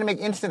wanted to try to make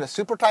instant a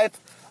super type.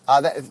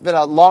 That's been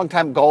a long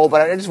time goal,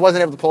 but I just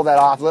wasn't able to pull that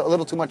off. A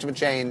little too much of a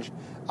change.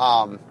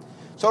 So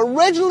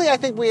originally, I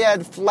think we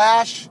had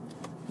Flash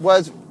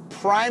was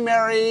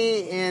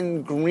primary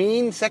in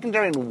green,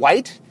 secondary in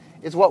white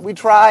is what we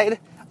tried.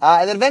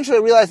 And then eventually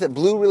I realized that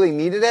blue really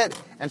needed it.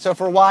 And so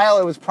for a while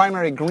it was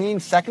primary green,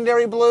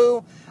 secondary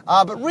blue.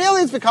 But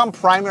really it's become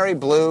primary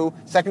blue,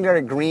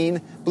 secondary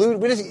green. Blue,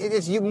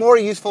 it's more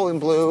useful in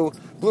blue.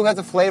 Blue has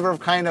a flavor of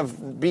kind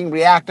of being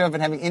reactive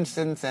and having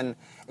instants, and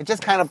it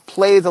just kind of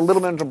plays a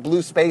little bit into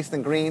blue space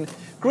than green.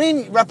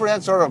 Green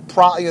represents sort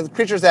of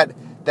creatures that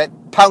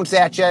pounce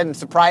at you and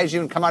surprise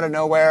you and come out of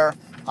nowhere.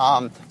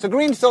 So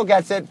green still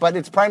gets it, but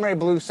it's primary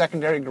blue,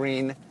 secondary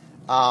green.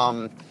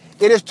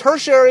 It is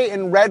tertiary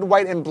in red,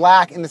 white, and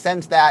black in the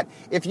sense that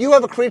if you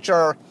have a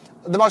creature,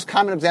 the most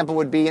common example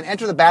would be an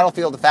enter the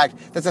battlefield effect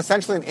that's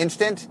essentially an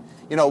instant.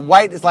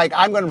 White is like,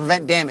 I'm going to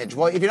prevent damage.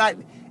 Well,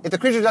 if the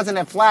creature doesn't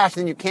have flash,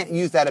 then you can't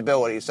use that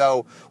ability.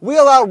 So we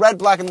allow red,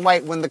 black, and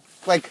white when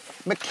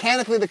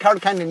mechanically the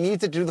card kind of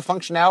needs it to do the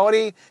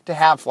functionality to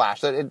have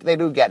flash. So they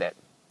do get it.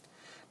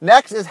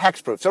 Next is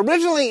Hexproof. So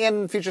originally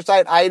in Future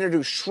Sight, I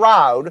introduced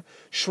Shroud.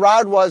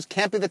 Shroud was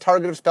can't be the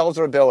target of spells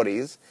or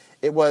abilities.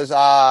 It was,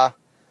 I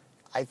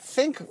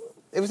think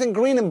it was in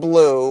green and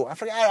blue. I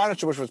forget. I'm not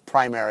sure which was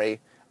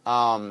primary.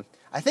 I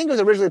think it was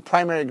originally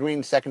primary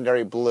green,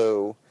 secondary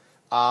blue.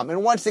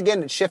 And once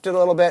again, it shifted a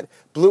little bit.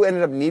 Blue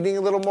ended up needing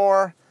a little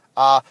more.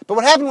 But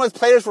what happened was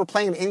players were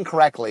playing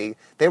incorrectly.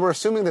 They were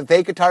assuming that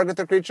they could target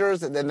their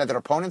creatures and that their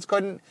opponents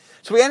couldn't.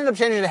 So we ended up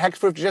changing to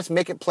Hexproof to just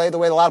make it play the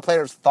way a lot of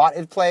players thought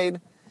it played.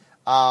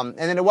 And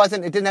then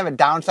it didn't have a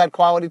downside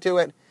quality to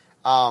it.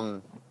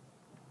 And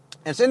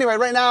so anyway,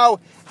 right now,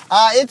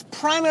 it's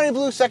primary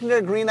blue,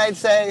 secondary green, I'd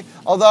say.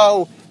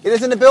 Although it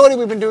is an ability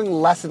we've been doing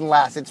less and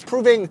less. It's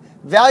proving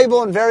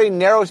valuable in very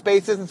narrow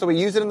spaces, and so we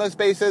use it in those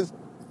spaces.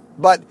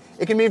 But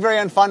it can be very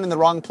unfun in the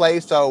wrong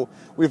place, so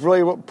we've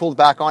really pulled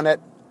back on it.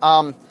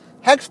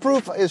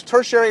 Hexproof is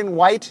tertiary in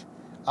white,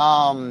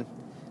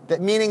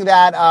 meaning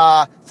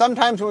that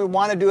sometimes when we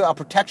want to do a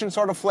protection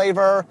sort of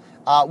flavor,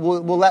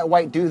 we'll let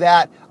white do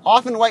that.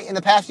 Often white in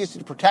the past used to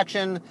do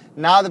protection.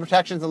 Now the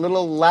protection is a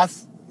little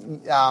less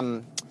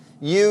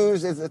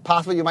used. It's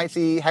possible you might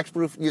see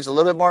Hexproof used a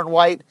little bit more in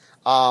white.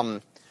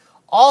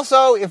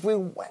 Also, if we...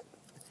 in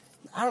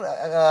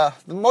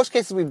most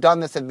cases we've done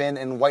this have been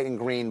in white and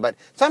green, but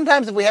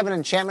sometimes if we have an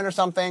enchantment or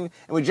something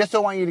and we just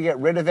don't want you to get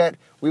rid of it,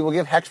 we will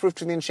give Hexproof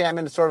to the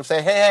enchantment to sort of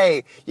say,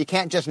 hey, you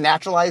can't just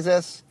naturalize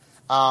this.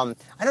 I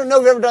don't know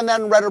if you've ever done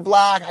that in red or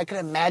black. I can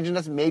imagine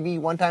us maybe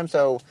one time,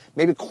 so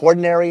maybe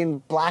Quaternary in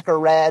black or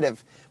red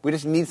if we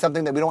just need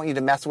something that we don't want you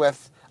to mess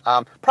with.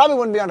 Probably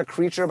wouldn't be on a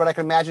creature, but I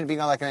can imagine it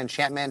being on like an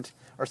enchantment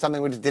or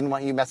something we just didn't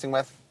want you messing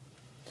with.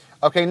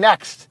 Okay,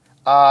 next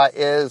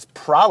is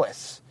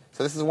Prowess.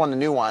 So this is one of the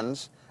new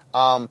ones.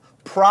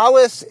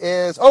 Prowess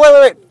is...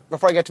 Oh, wait.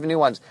 Before I get to the new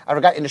ones, I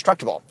forgot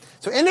Indestructible.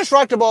 So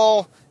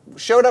Indestructible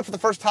showed up for the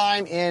first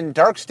time in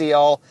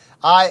Darksteel.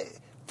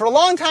 For a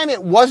long time,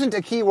 it wasn't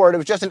a keyword. It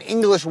was just an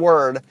English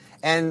word.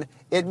 And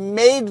it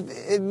made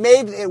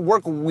it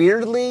work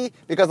weirdly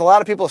because a lot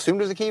of people assumed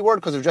it was a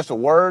keyword because it was just a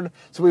word.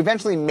 So we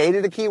eventually made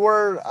it a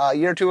keyword a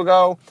year or two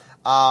ago.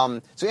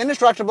 So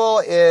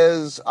Indestructible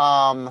is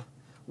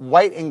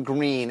white and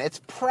green.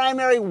 It's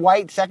primary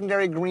white,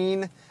 secondary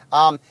green.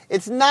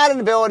 It's not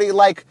an ability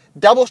like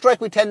Double Strike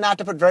we tend not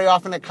to put very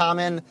often at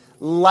common.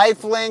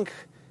 Lifelink,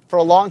 for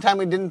a long time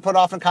we didn't put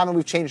often common.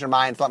 We've changed our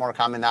mind. It's a lot more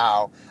common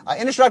now.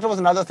 Indestructible is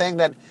another thing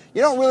that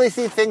you don't really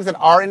see things that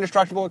are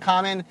indestructible at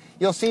common.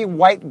 You'll see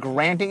white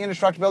granting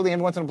indestructibility.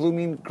 Every once in a blue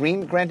mean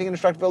green granting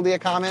indestructibility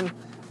at common.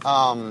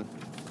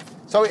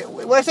 So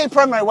when I say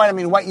primary white, I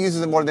mean white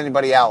uses it more than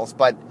anybody else,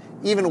 but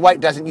even white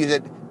doesn't use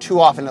it too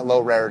often at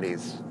low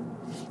rarities.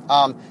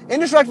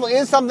 Indestructible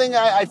is something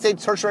I'd say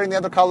tertiary in the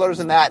other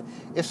colors, in that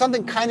if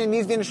something kind of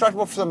needs to be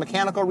indestructible for some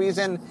mechanical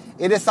reason,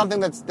 it is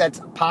something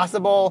that's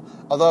possible,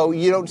 although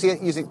you don't see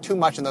it using too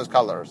much in those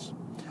colors.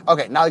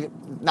 Okay, now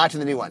to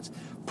the new ones.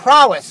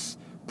 Prowess,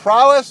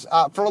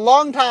 for a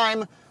long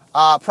time,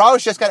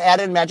 Prowess just got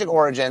added in Magic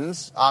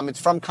Origins. It's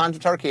from Khans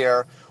of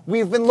Tarkir.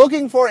 We've been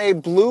looking for a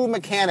blue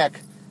mechanic,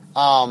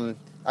 a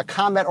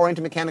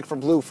combat-oriented mechanic for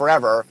blue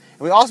forever, and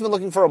we've also been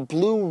looking for a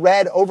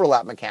blue-red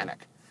overlap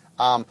mechanic.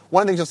 One of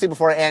the things you'll see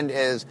before I end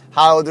is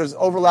how there's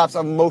overlaps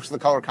of most of the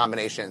color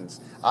combinations.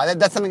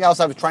 That's something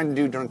else I was trying to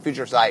do during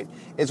Future Sight,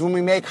 is when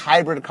we make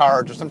hybrid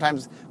cards or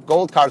sometimes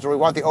gold cards where we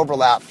want the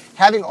overlap,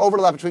 having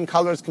overlap between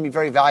colors can be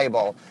very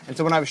valuable. And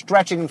so when I was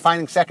stretching and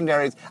finding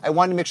secondaries, I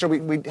wanted to make sure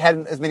we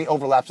had as many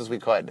overlaps as we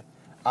could.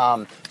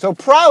 So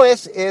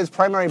Prowess is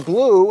primary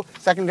blue,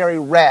 secondary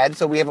red,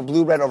 so we have a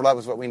blue-red overlap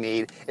is what we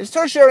need. It's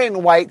tertiary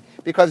in white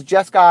because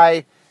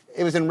Jeskai,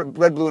 it was in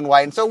red, blue, and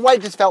white, and so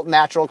white just felt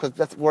natural because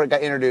that's where it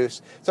got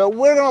introduced. So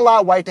we're going to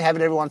allow white to have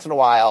it every once in a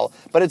while,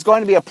 but it's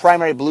going to be a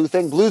primary blue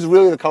thing. Blue's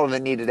really the color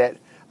that needed it.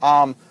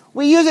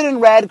 We use it in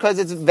red because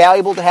it's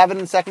valuable to have it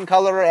in second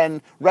color,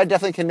 and red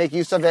definitely can make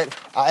use of it,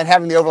 and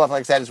having the overlap, like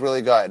I said, is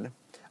really good.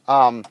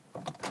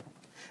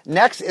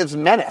 Next is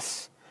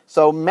Menace.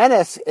 So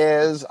Menace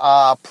is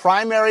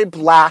primary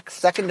black,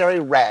 secondary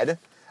red.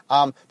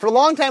 For a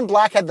long time,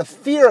 black had the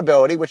Fear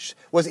ability, which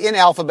was in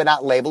alpha but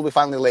not labeled. We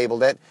finally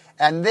labeled it.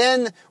 And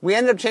then we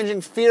ended up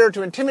changing Fear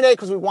to Intimidate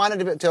because we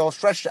wanted it to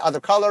stretch to other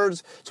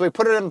colors. So we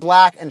put it in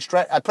black and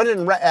put it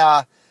in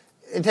red.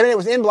 Intimidate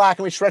was in black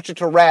and we stretched it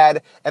to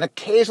red. And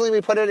occasionally we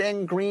put it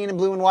in green and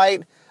blue and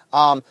white.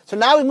 So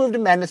now we moved to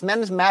Menace.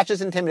 Menace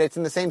matches Intimidates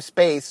in the same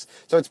space.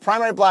 So it's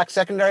primary black,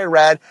 secondary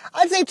red.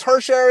 I'd say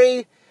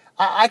tertiary.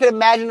 I could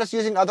imagine us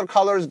using other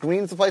colors.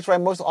 Green's the place where I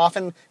most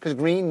often, because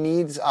green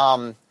needs...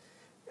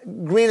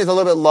 green is a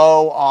little bit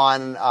low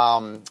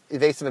on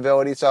evasive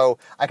ability, so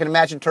I can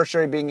imagine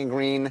tertiary being in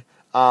green.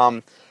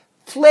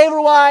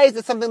 Flavor-wise,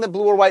 it's something that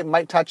blue or white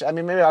might touch. I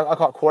mean, maybe I'll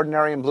call it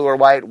Quaternary in blue or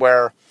white,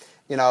 where,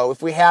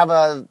 if we have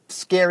a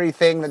scary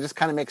thing that just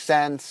kind of makes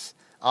sense,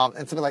 and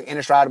something like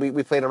Innistrad,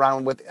 we played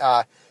around with,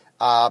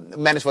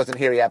 Menace wasn't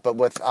here yet, but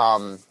with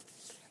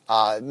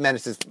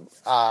Menace's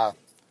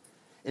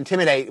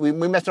Intimidate, we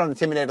messed around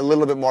with Intimidate a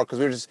little bit more,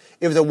 because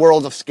it was a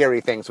world of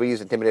scary things, so we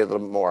used Intimidate a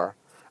little bit more.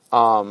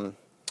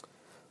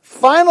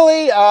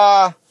 Finally,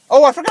 I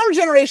forgot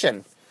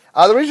Regeneration.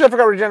 The reason I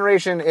forgot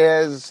Regeneration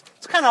is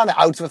it's kind of on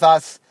the outs with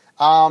us.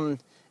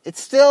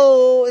 It's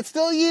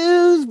still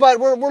used, but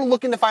we're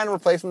looking to find a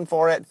replacement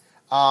for it.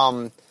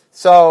 But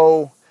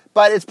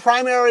it's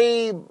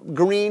primary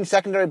green,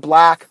 secondary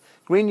black.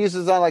 Green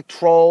uses it on like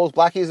trolls.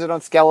 Black uses it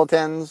on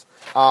skeletons.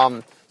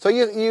 So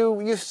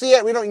you see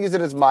it. We don't use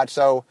it as much.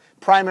 So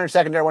primary and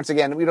secondary, once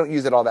again, we don't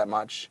use it all that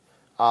much.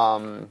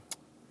 The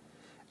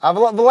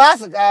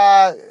last,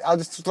 I'll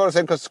just throw this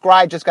in because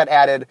Scry just got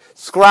added.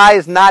 Scry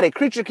is not a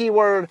creature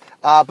keyword,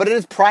 but it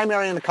is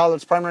primary in the color.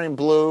 It's primary in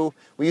blue.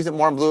 We use it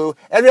more in blue.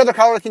 Every other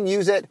color can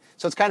use it,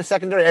 so it's kind of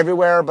secondary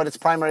everywhere, but it's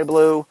primary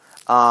blue.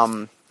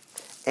 And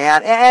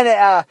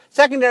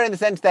secondary in the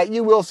sense that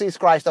you will see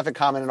Scry stuff in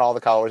common in all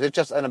the colors. It's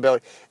just an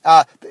ability.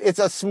 It's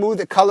a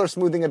color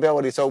smoothing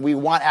ability, so we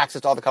want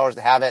access to all the colors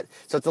to have it.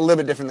 So it's a little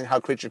bit different than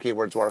how creature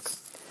keywords work.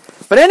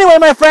 But anyway,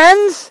 my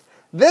friends,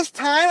 this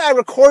time I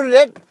recorded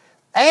it.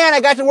 And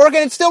I got to work,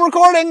 and it's still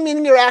recording,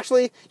 meaning you're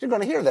going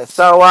to hear this.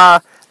 So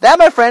that,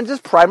 my friends, is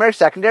primary,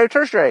 secondary,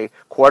 tertiary,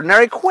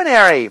 quaternary,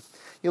 quinary.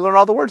 You learn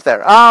all the words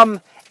there.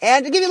 And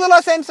to give you a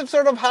little sense of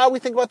sort of how we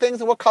think about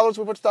things and what colors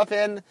we put stuff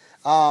in.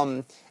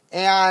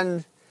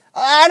 And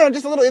I don't know,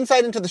 just a little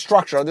insight into the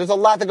structure. There's a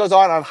lot that goes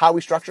on how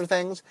we structure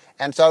things.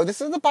 And so this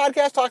is the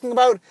podcast talking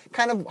about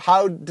kind of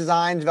how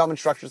design development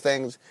structures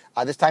things.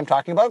 This time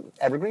talking about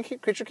evergreen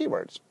creature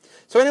keywords.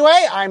 So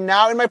anyway, I'm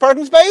now in my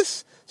parking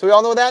space. So we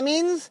all know what that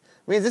means.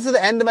 It means this is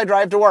the end of my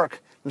drive to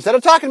work. Instead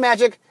of talking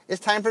magic, it's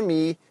time for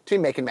me to be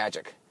making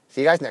magic.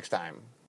 See you guys next time.